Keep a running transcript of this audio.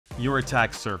your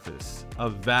attack surface, a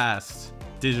vast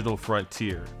digital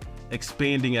frontier,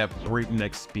 expanding at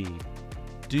breakneck speed.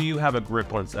 Do you have a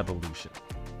grip on its evolution?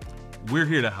 We're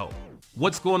here to help.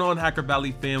 What's going on, Hacker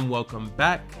Valley fam? Welcome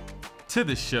back to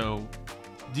the show.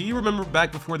 Do you remember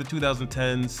back before the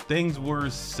 2010s, things were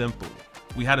simple.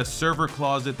 We had a server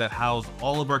closet that housed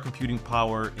all of our computing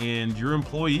power, and your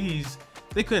employees,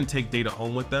 they couldn't take data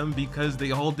home with them because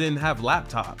they all didn't have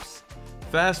laptops.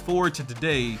 Fast forward to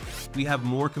today, we have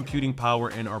more computing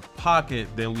power in our pocket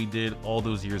than we did all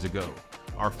those years ago.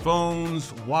 Our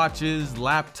phones, watches,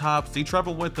 laptops, they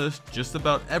travel with us just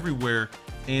about everywhere,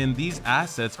 and these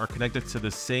assets are connected to the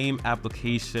same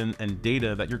application and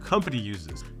data that your company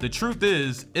uses. The truth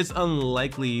is, it's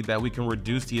unlikely that we can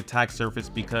reduce the attack surface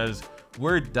because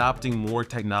we're adopting more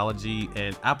technology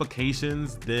and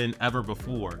applications than ever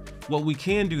before. What we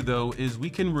can do though is we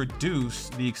can reduce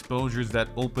the exposures that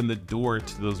open the door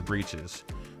to those breaches.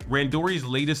 Randori's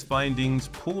latest findings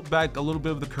pulled back a little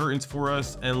bit of the curtains for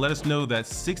us and let us know that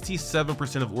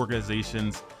 67% of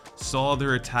organizations saw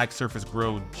their attack surface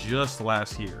grow just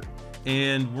last year.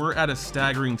 And we're at a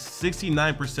staggering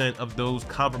 69% of those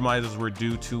compromises were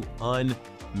due to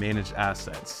unmanaged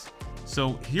assets.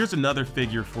 So here's another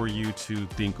figure for you to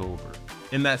think over.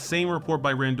 In that same report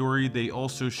by Randori, they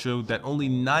also showed that only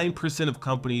 9% of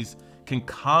companies can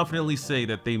confidently say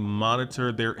that they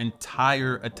monitor their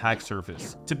entire attack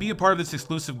surface. To be a part of this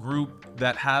exclusive group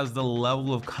that has the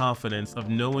level of confidence of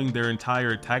knowing their entire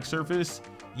attack surface,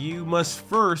 you must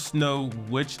first know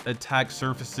which attack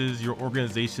surfaces your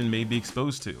organization may be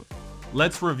exposed to.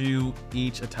 Let's review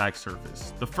each attack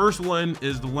surface. The first one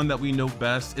is the one that we know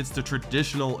best. It's the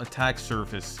traditional attack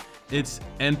surface. It's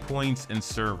endpoints and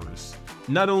servers.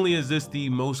 Not only is this the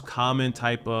most common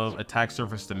type of attack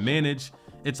surface to manage,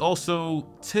 it's also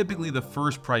typically the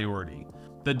first priority.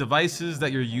 The devices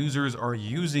that your users are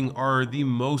using are the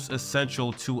most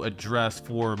essential to address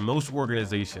for most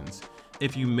organizations.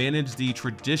 If you manage the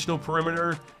traditional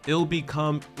perimeter, it'll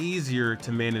become easier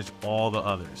to manage all the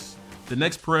others. The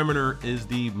next perimeter is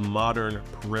the modern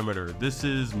perimeter. This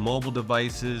is mobile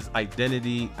devices,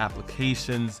 identity,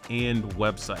 applications, and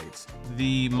websites.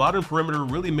 The modern perimeter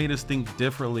really made us think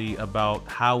differently about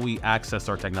how we access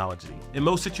our technology. In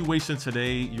most situations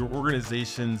today, your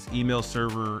organization's email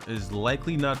server is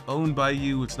likely not owned by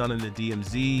you, it's not in the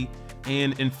DMZ,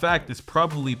 and in fact, it's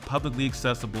probably publicly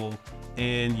accessible,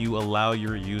 and you allow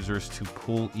your users to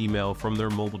pull email from their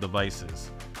mobile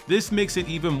devices. This makes it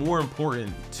even more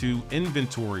important to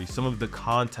inventory some of the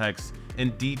context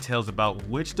and details about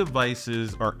which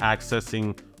devices are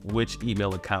accessing which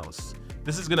email accounts.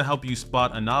 This is going to help you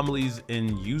spot anomalies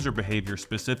in user behavior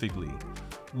specifically.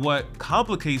 What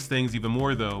complicates things even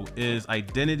more though is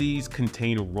identities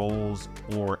contain roles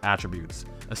or attributes.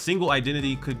 A single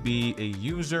identity could be a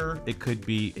user, it could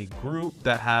be a group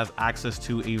that has access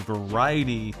to a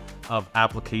variety of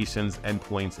applications,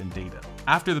 endpoints, and data.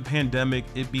 After the pandemic,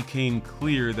 it became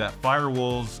clear that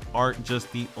firewalls aren't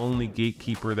just the only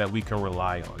gatekeeper that we can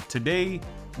rely on. Today,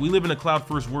 we live in a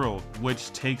cloud-first world,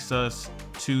 which takes us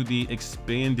to the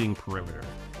expanding perimeter.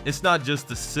 It's not just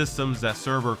the systems that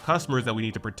serve our customers that we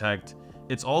need to protect,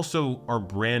 it's also our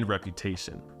brand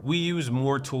reputation. We use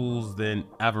more tools than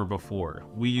ever before.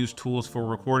 We use tools for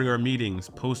recording our meetings,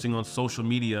 posting on social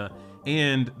media,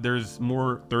 and there's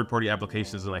more third-party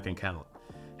applications than I can count.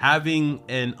 Having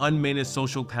an unmanaged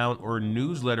social account or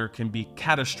newsletter can be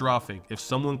catastrophic if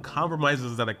someone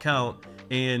compromises that account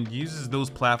and uses those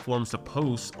platforms to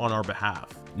post on our behalf.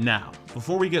 Now,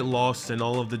 before we get lost in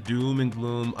all of the doom and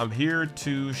gloom, I'm here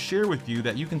to share with you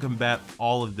that you can combat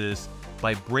all of this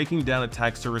by breaking down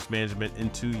attack surface management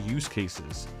into use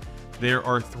cases. There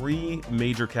are three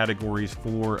major categories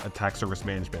for attack surface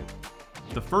management.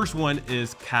 The first one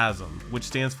is CASM, which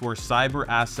stands for Cyber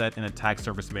Asset and Attack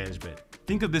Surface Management.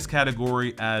 Think of this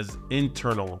category as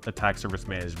internal attack surface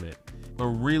management. A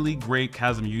really great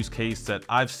CASM use case that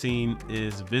I've seen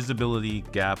is visibility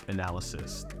gap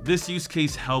analysis. This use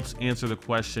case helps answer the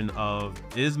question of,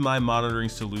 is my monitoring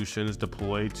solutions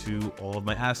deployed to all of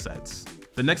my assets?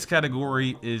 The next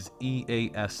category is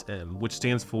EASM, which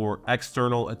stands for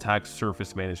External Attack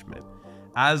Surface Management.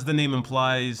 As the name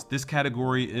implies, this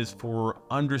category is for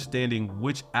understanding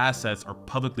which assets are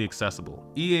publicly accessible.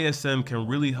 EASM can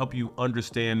really help you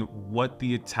understand what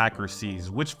the attacker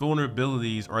sees, which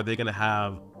vulnerabilities are they going to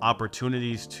have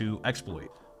opportunities to exploit.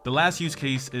 The last use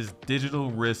case is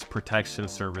digital risk protection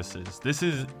services. This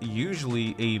is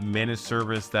usually a managed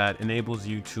service that enables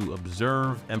you to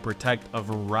observe and protect a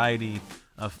variety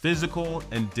of physical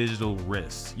and digital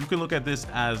risks. You can look at this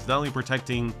as not only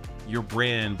protecting your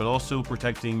brand, but also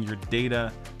protecting your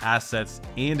data, assets,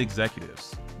 and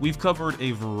executives. We've covered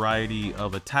a variety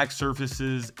of attack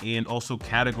surfaces and also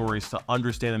categories to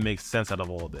understand and make sense out of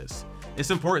all of this.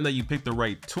 It's important that you pick the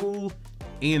right tool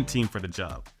and team for the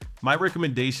job. My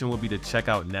recommendation would be to check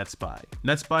out NetSPI.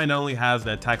 NetSPI not only has an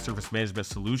attack surface management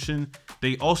solution,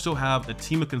 they also have a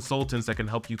team of consultants that can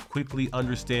help you quickly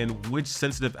understand which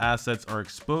sensitive assets are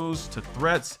exposed to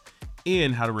threats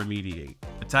and how to remediate.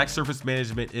 Attack surface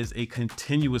management is a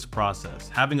continuous process.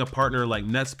 Having a partner like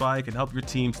NetSPI can help your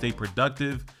team stay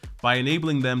productive by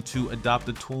enabling them to adopt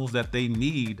the tools that they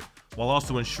need while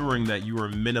also ensuring that you are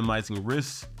minimizing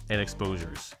risks and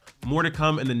exposures. More to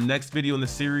come in the next video in the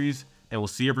series, and we'll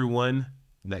see everyone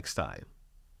next time.